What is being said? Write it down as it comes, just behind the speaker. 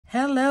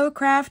Hello,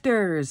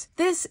 crafters!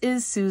 This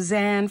is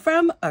Suzanne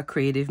from A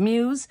Creative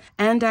Muse,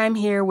 and I'm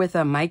here with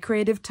a My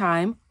Creative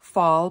Time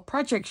Fall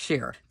Project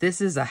Share.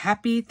 This is a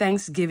Happy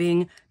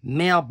Thanksgiving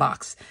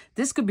mailbox.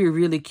 This could be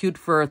really cute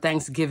for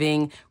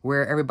Thanksgiving,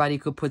 where everybody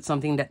could put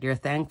something that they're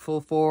thankful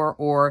for,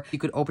 or you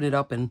could open it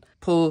up and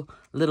pull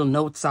little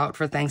notes out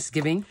for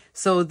Thanksgiving.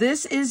 So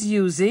this is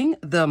using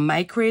the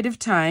My Creative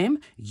Time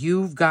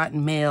You've Got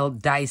Mail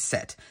die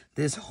set.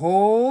 This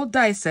whole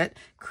die set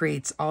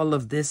creates all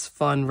of this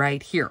fun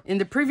right here. In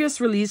the previous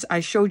release,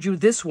 I showed you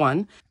this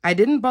one. I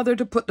didn't bother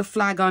to put the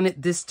flag on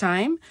it this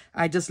time.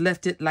 I just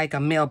left it like a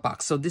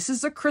mailbox. So this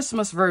is the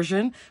Christmas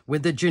version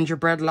with the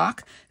gingerbread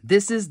lock.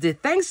 This is the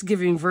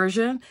Thanksgiving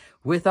version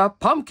with a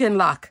pumpkin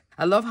lock.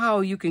 I love how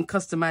you can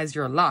customize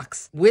your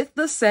locks. With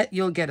the set,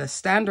 you'll get a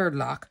standard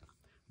lock,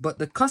 but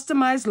the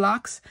customized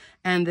locks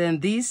and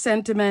then these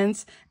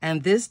sentiments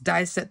and this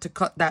die set to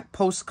cut that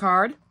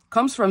postcard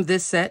comes from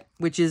this set,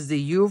 which is the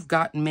You've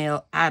Got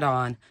Mail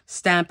add-on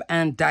stamp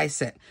and die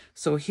set.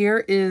 So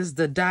here is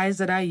the dies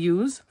that I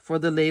use for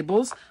the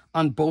labels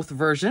on both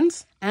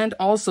versions. And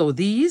also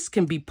these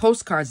can be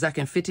postcards that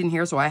can fit in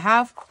here. So I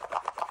have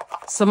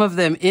some of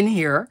them in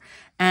here.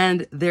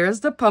 And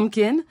there's the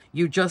pumpkin.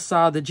 You just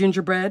saw the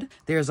gingerbread.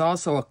 There's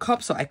also a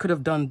cup. So I could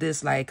have done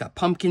this like a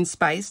pumpkin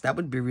spice. That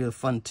would be real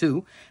fun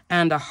too.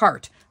 And a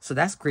heart. So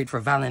that's great for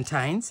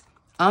Valentine's.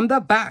 On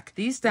the back,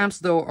 these stamps,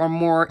 though, are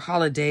more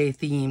holiday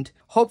themed.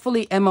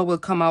 Hopefully, Emma will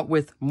come out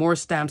with more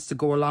stamps to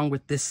go along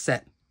with this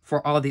set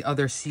for all the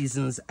other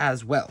seasons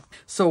as well.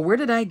 So where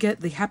did I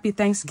get the Happy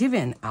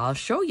Thanksgiving? I'll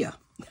show you.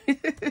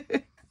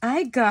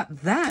 I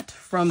got that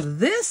from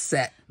this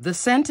set. The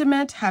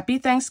sentiment, Happy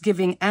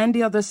Thanksgiving, and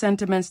the other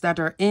sentiments that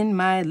are in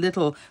my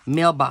little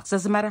mailbox.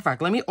 As a matter of fact,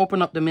 let me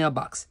open up the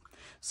mailbox.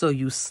 So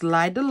you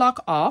slide the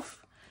lock off.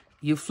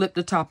 You flip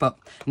the top up.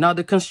 Now,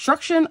 the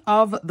construction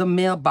of the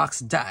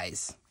mailbox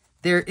dies.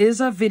 There is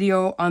a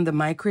video on the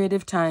My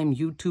Creative Time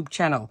YouTube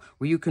channel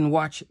where you can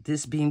watch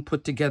this being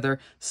put together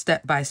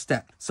step by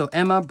step. So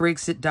Emma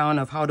breaks it down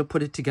of how to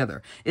put it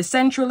together.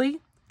 Essentially,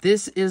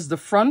 this is the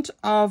front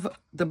of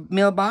the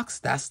mailbox.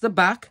 That's the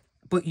back.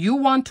 But you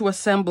want to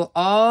assemble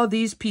all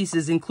these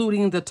pieces,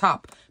 including the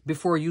top,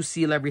 before you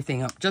seal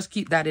everything up. Just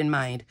keep that in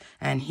mind.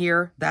 And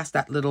here, that's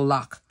that little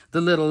lock. The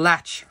little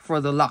latch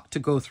for the lock to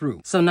go through.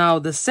 So now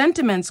the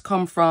sentiments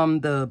come from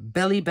the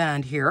belly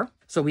band here.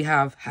 So we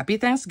have Happy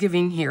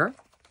Thanksgiving here,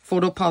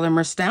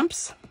 photopolymer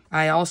stamps.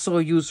 I also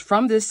use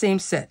from this same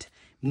set,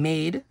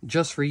 Made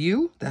Just For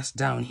You, that's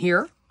down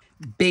here,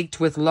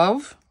 Baked With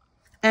Love,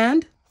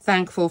 and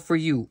Thankful For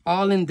You,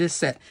 all in this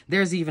set.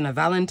 There's even a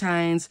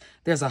Valentine's,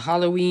 there's a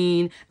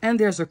Halloween, and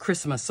there's a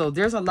Christmas. So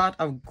there's a lot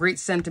of great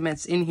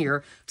sentiments in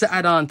here to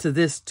add on to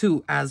this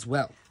too as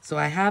well. So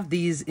I have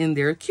these in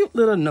there, cute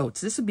little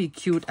notes. This would be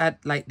cute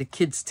at like the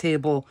kids'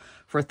 table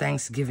for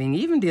Thanksgiving,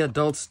 even the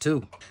adults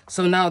too.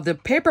 So now the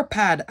paper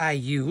pad I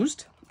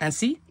used, and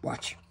see,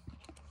 watch.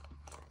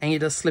 And you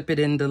just slip it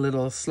in the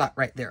little slot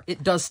right there.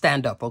 It does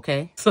stand up,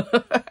 okay? So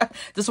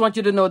just want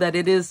you to know that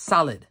it is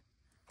solid.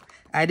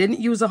 I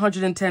didn't use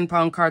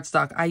 110-pound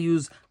cardstock. I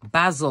use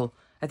Basil.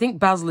 I think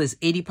Basil is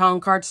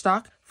 80-pound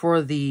cardstock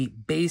for the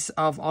base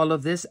of all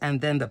of this.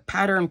 And then the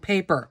pattern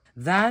paper.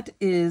 That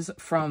is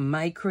from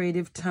My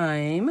Creative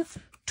Time.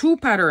 2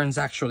 patterns,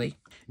 actually.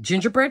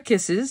 Gingerbread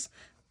Kisses.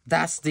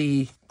 That's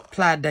the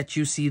plaid that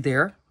you see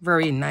there.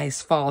 Very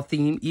nice fall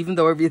theme, even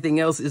though everything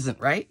else isn't,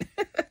 right?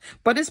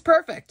 But it's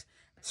perfect.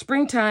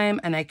 Springtime,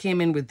 and I came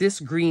in with this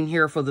green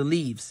here for the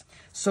leaves.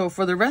 So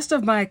for the rest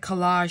of my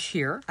collage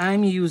here,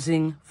 I'm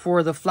using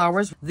for the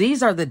flowers.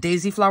 These are the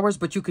daisy flowers,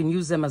 but you can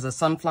use them as a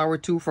sunflower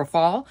too for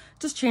fall.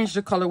 Just change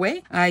the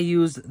colorway. I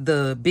used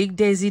the Big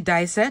Daisy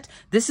die set.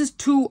 This is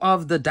 2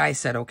 of the die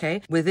set,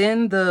 okay?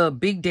 Within the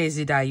Big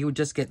Daisy die, you would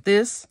just get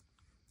this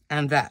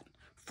and that.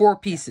 4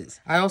 pieces.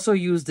 I also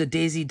use the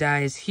daisy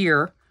dies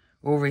here,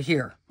 over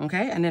here,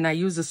 okay? And then I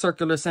use the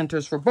circular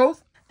centers for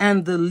both.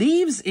 And the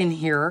leaves in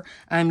here,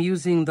 I'm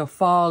using the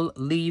fall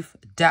leaf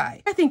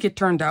die. I think it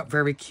turned out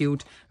very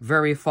cute,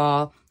 very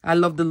fall. I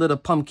love the little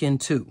pumpkin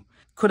too.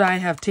 Could I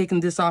have taken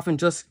this off and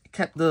just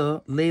kept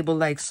the label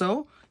like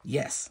so?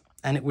 Yes,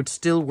 and it would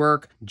still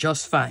work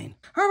just fine.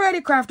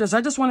 Alrighty, crafters,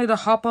 I just wanted to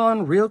hop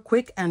on real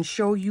quick and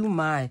show you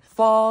my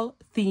fall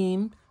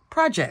theme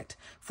project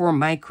for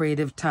My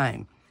Creative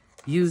Time.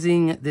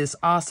 Using this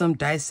awesome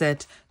die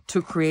set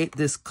to create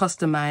this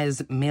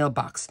customized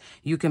mailbox.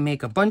 You can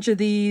make a bunch of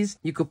these.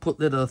 You could put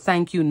little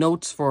thank you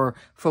notes for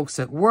folks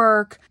at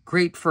work.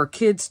 Great for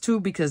kids too,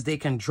 because they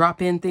can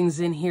drop in things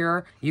in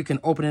here. You can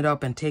open it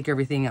up and take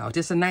everything out.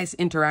 It's a nice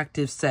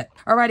interactive set.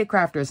 Alrighty,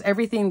 crafters,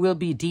 everything will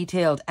be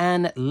detailed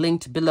and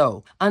linked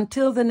below.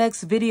 Until the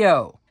next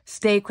video,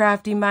 stay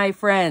crafty, my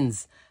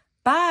friends.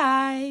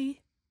 Bye.